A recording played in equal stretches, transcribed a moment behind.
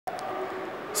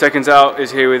Seconds Out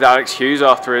is here with Alex Hughes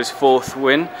after his fourth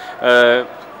win.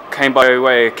 Came by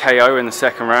way of KO in the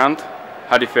second round.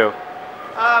 How do you feel?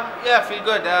 Yeah, I feel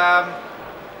good.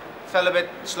 Felt a bit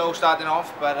slow starting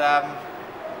off, but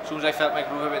as soon as I felt my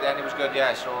groove a bit then, it was good,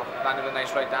 yeah. So landed a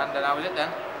nice right hand and that was it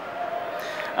then.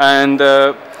 And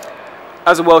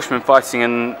as a Welshman fighting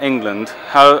in England,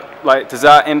 how does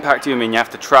that impact you? I mean, you have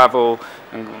to travel.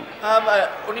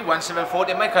 Only once I've ever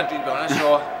fought in my country, to be honest,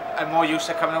 so I'm more used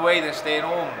to coming away than staying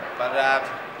home. But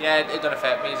yeah, it don't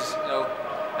affect me. It's,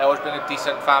 I always been a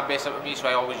decent fan base up with me, so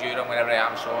I always use them whenever I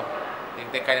am. So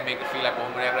they kind of make me feel like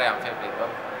home whenever I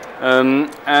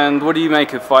am. And what do you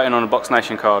make of fighting on a Box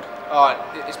Nation card? Oh,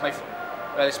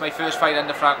 it's my first fight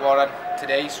under Frank Warren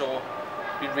today, so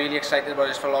been really excited about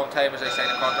this for a long time, as I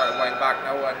signed a contract a while back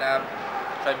now, and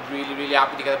so I'm really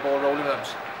happy to get the ball rolling with them.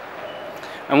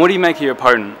 And what do you make of your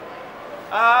opponent?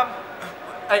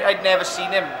 I'd never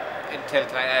seen him until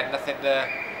tonight. I had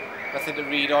nothing to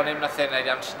read on him, nothing. I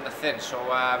hadn't seen nothing, so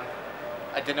I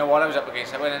didn't know what I was up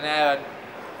against. I went in there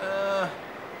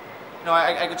and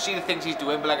I could see the things he's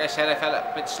doing, but like I said, I felt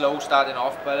a bit slow starting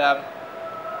off. But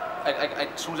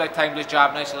as soon as I timed his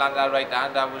jab nice and landed that right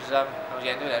hand, that was the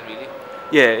end of it, really.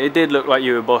 Yeah, it did look like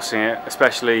you were bossing it,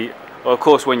 especially, well, of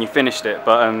course, when you finished it.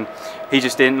 But he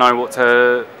just didn't know what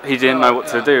to. He didn't know what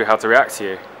to do, how to react to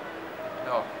you.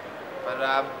 No, but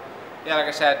yeah, like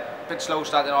I said, a bit slow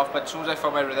starting off. But as soon as I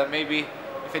found my rhythm, maybe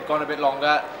if it'd gone a bit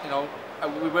longer,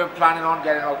 we weren't planning on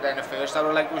getting out there in the first. I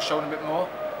would like we were showing a bit more.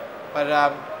 But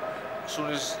as soon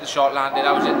as the shot landed,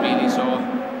 that was it really. So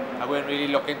I weren't really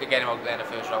looking to get him out there in the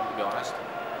first round, to be honest.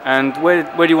 And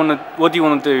what do you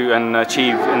want to do and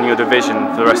achieve in your division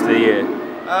for the rest of the year?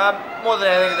 More than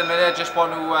anything at the minute, I just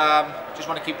want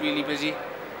to keep really busy,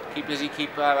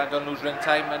 I don't lose ring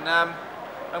time, and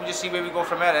we'll just see where we go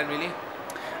from there then, really.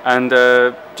 And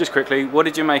just quickly, what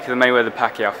did you make of the Mayweather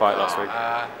Pacquiao fight last week?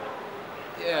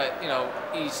 Yeah,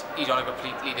 he's on a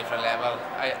completely different level.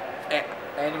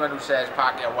 Anyone who says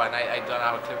Pacquiao won, I don't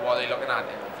have a clue what they're looking at,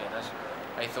 in all fairness.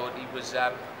 I thought he was,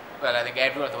 well, I think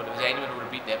everyone thought it was anyone who would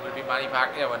have beat him would have been Manny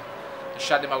Pacquiao, and to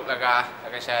shut him out like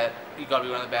I said, he's got to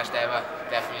be one of the best ever,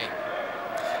 definitely.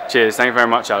 Cheers, thank you very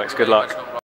much, Alex. Good luck.